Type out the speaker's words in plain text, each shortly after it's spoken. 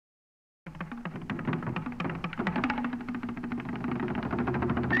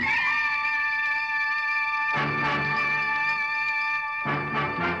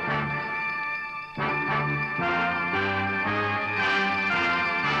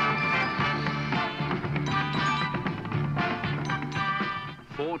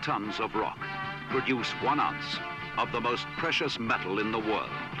tons of rock produce 1 ounce of the most precious metal in the world,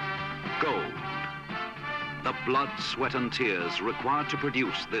 gold. The blood, sweat, and tears required to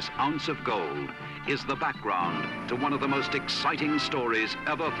produce this ounce of gold is the background to one of the most exciting stories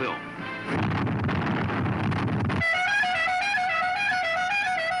ever filmed.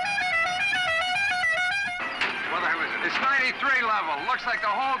 What the hell is it? It's 93 level. Looks like the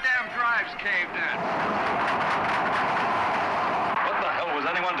whole damn drive's caved in. What the hell was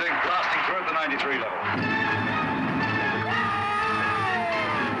anyone doing blasting through at the 93 level?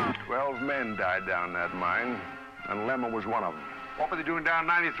 12 men died down that mine, and Lemon was one of them. What were they doing down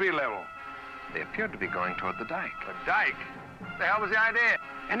 93 level? They appeared to be going toward the dike. The dike? What the hell was the idea?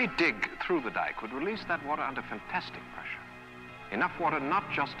 Any dig through the dike would release that water under fantastic pressure. Enough water not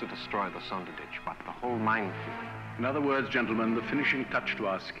just to destroy the Sonda ditch, but the whole minefield. In other words, gentlemen, the finishing touch to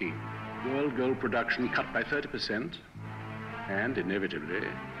our scheme. World gold production cut by 30%, and inevitably, the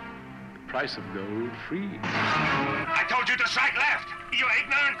price of gold free. I told you to strike left, you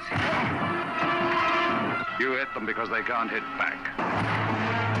ignorant! You hit them because they can't hit back.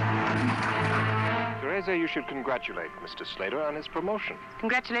 Teresa, you should congratulate Mr. Slater on his promotion.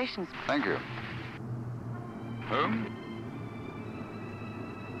 Congratulations. Thank you. Whom?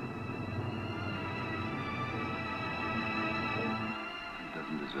 He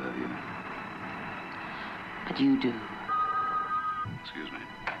doesn't deserve you. But you do. Excuse me.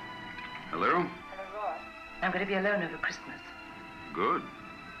 Hello? I'm going to be alone over Christmas. Good.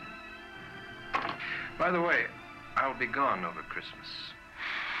 By the way, I'll be gone over Christmas.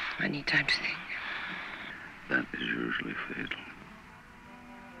 I need time to think. That is usually fatal.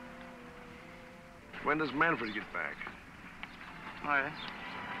 When does Manfred get back? Oh, yes.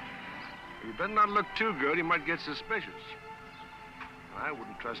 You better not look too good. He might get suspicious. I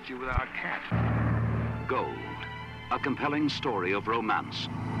wouldn't trust you with our cat. Gold, a compelling story of romance.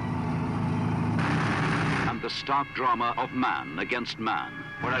 And the stark drama of man against man.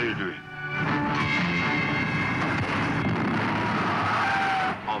 What are you doing?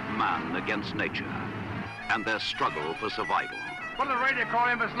 Of man against nature. And their struggle for survival. What did the radio call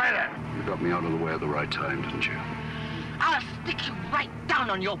him as later? You got me out of the way at the right time, didn't you? I'll stick you right down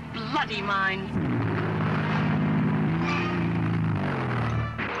on your bloody mind.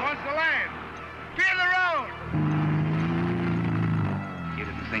 Wants the land. Clear the road. You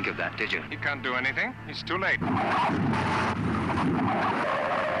didn't think of that, did you? He can't do anything. He's too late.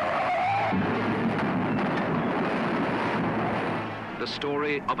 The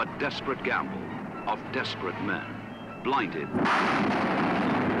story of a desperate gamble, of desperate men, blinded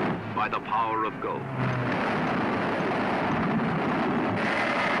by the power of gold.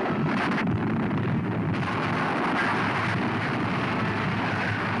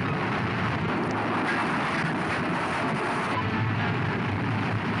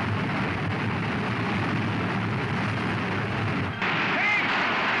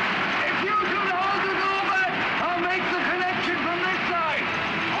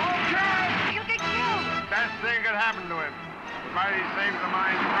 Best thing could happen to him. Provided he saves the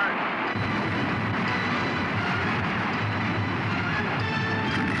mine first.